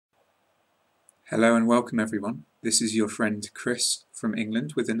Hello and welcome everyone. This is your friend Chris from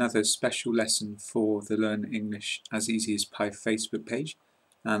England with another special lesson for the Learn English as Easy as Pie Facebook page.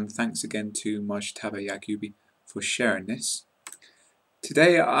 And thanks again to Mojtaba Yagubi for sharing this.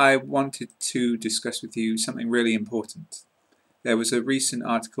 Today I wanted to discuss with you something really important. There was a recent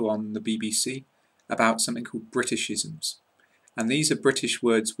article on the BBC about something called Britishisms. And these are British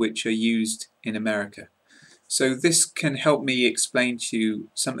words which are used in America. So this can help me explain to you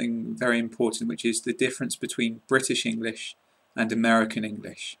something very important, which is the difference between British English and American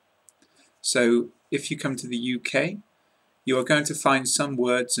English. So if you come to the UK, you are going to find some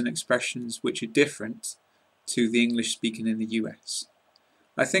words and expressions which are different to the English speaking in the US.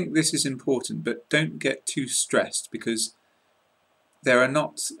 I think this is important, but don't get too stressed because there are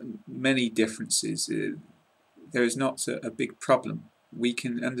not many differences. There is not a big problem. We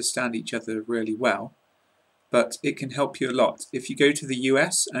can understand each other really well. But it can help you a lot. If you go to the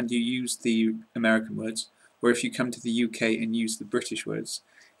US and you use the American words, or if you come to the UK and use the British words,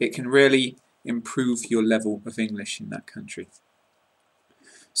 it can really improve your level of English in that country.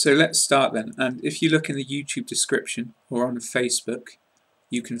 So let's start then. And if you look in the YouTube description or on Facebook,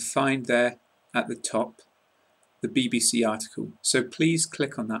 you can find there at the top the BBC article. So please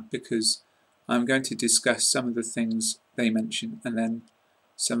click on that because I'm going to discuss some of the things they mention and then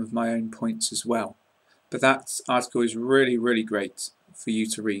some of my own points as well. But that article is really great for you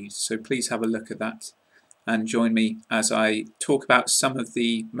to read, so please have a look at that and join me as I talk about some of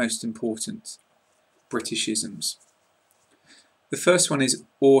the most important Britishisms. The first one is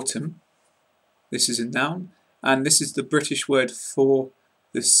autumn. This is a noun, and this is the British word for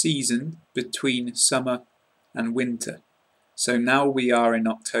the season between summer and winter. So now we are in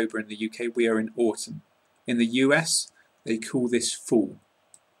October in the UK, we are in autumn. In the US, they call this fall.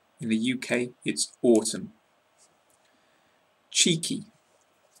 In the UK, it's autumn. Cheeky.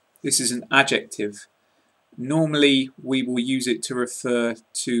 This is an adjective. Normally, we will use it to refer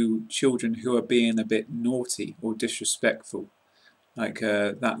to children who are being a bit naughty or disrespectful. Like,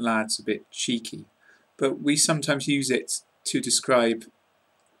 that lad's a bit cheeky. But we sometimes use it to describe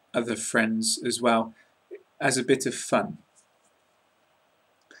other friends as well as a bit of fun.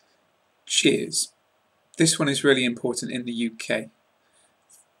 Cheers. This one is really important in the UK.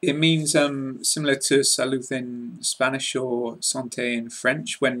 It means similar to salud in Spanish or santé in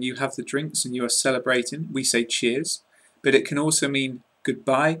French. When you have the drinks and you are celebrating, we say cheers. But it can also mean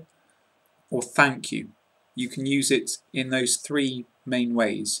goodbye or thank you. You can use it in those three main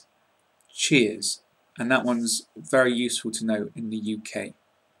ways. Cheers. And that one's very useful to know in the UK.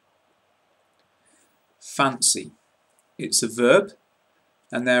 Fancy. It's a verb,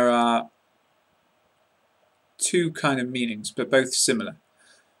 and there are two kind of meanings, but both similar.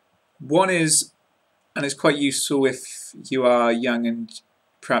 One is, and it's quite useful if you are young and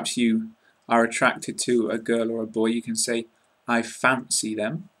perhaps you are attracted to a girl or a boy, you can say, I fancy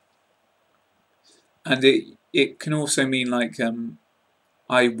them. And it can also mean like,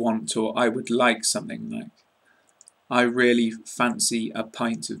 I want or I would like something, like, I really fancy a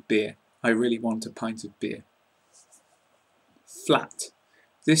pint of beer. I really want a pint of beer. Flat.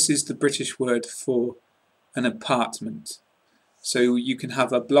 This is the British word for an apartment. So you can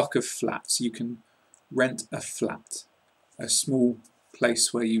have a block of flats, you can rent a flat, a small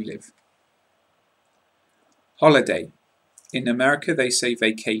place where you live. Holiday. In America they say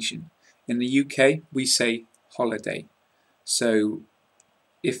vacation. In the UK we say holiday. So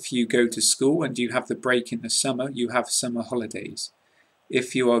if you go to school and you have the break in the summer, you have summer holidays.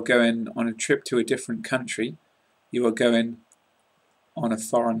 If you are going on a trip to a different country, you are going on a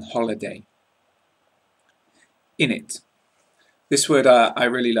foreign holiday. In it. This word I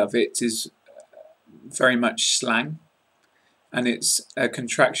really love. It is very much slang, and it's a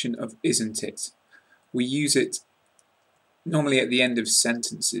contraction of isn't it. We use it normally at the end of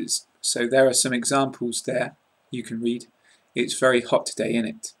sentences. So there are some examples there you can read. It's very hot today,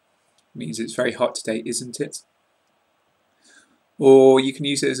 innit? It means it's very hot today, isn't it? Or you can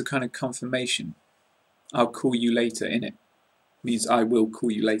use it as a kind of confirmation. I'll call you later, innit? Means I will call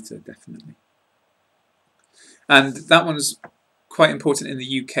you later, definitely. And that one's quite important in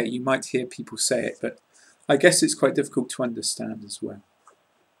the UK. You might hear people say it, but I guess it's quite difficult to understand as well.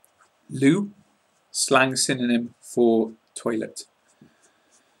 Loo, slang synonym for toilet.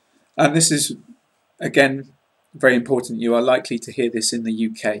 And this is, again, very important. You are likely to hear this in the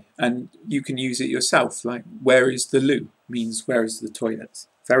UK, and you can use it yourself. Like, where is the loo? Means where is the toilet?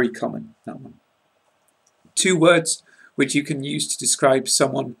 Very common, that one. Two words which you can use to describe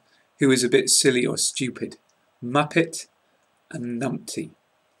someone who is a bit silly or stupid. Muppet and numpty.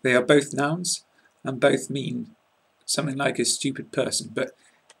 They are both nouns and both mean something like a stupid person, but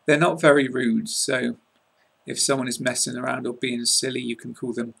They're not very rude, so if someone is messing around or being silly, you can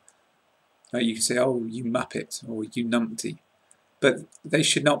call them, you can say, oh, you muppet, or you numpty. But they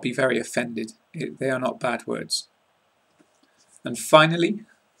should not be very offended. They are not bad words. And finally,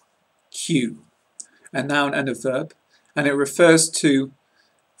 queue, a noun and a verb, and it refers to,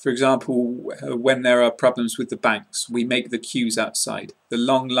 for example, when there are problems with the banks, we make the queues outside, the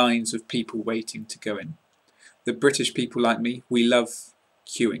long lines of people waiting to go in. The British people like me, we love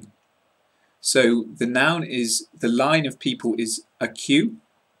queuing. So the noun is, the line of people is a queue,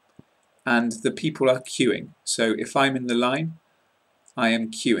 and the people are queuing. So if I'm in the line, I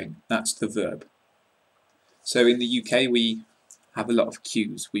am queuing. That's the verb. So in the UK, we have a lot of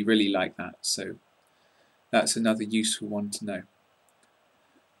queues. We really like that. So that's another useful one to know.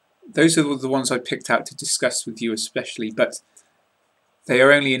 Those are the ones I picked out to discuss with you especially, but they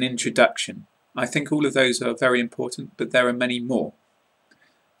are only an introduction. I think all of those are very important, but there are many more.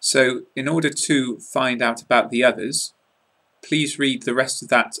 So in order to find out about the others, please read the rest of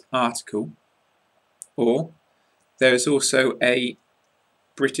that article, or there is also a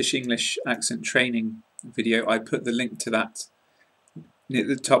British English accent training video. I put the link to that near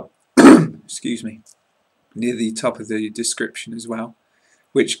the top excuse me, near the top of the description as well,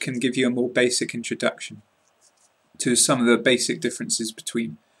 which can give you a more basic introduction to some of the basic differences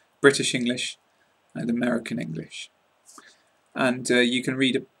between British English and American English. And you can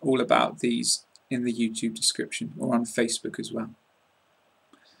read all about these in the YouTube description or on Facebook as well.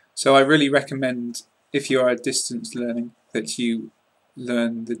 So I really recommend, if you are distance learning, that you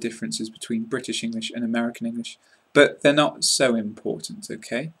learn the differences between British English and American English, but they're not so important,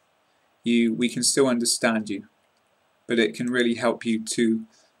 okay? We can still understand you, but it can really help you to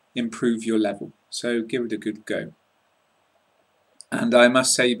improve your level. So give it a good go. And I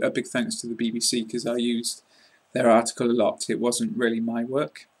must say a big thanks to the BBC, because I used their article a lot. It wasn't really my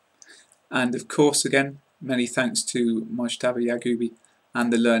work. And of course, again, many thanks to Mojtaba Yaghoubi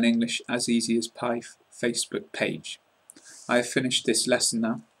and the Learn English as Easy as Pie Facebook page. I have finished this lesson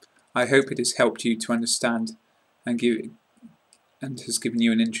now. I hope it has helped you to understand and has given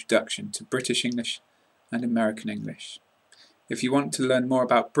you an introduction to British English and American English. If you want to learn more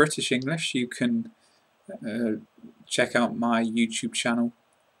about British English, you can check out my YouTube channel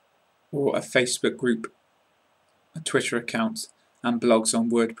or a Facebook group, a Twitter account, and blogs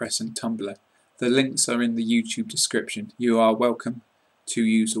on WordPress and Tumblr. The links are in the YouTube description. You are welcome to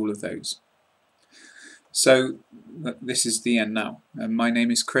use all of those. So this is the end now. My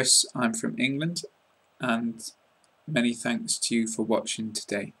name is Chris, I'm from England, and many thanks to you for watching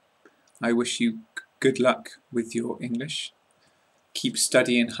today. I wish you good luck with your English. Keep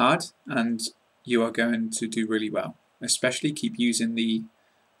studying hard and you are going to do really well. Especially keep using the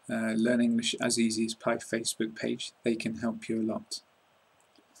Learn English as Easy as Pie Facebook page. They can help you a lot.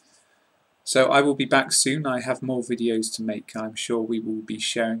 So I will be back soon. I have more videos to make. I'm sure we will be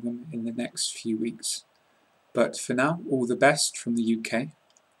sharing them in the next few weeks. But for now, all the best from the UK.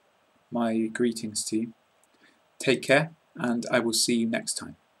 My greetings to you. Take care, and I will see you next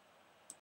time.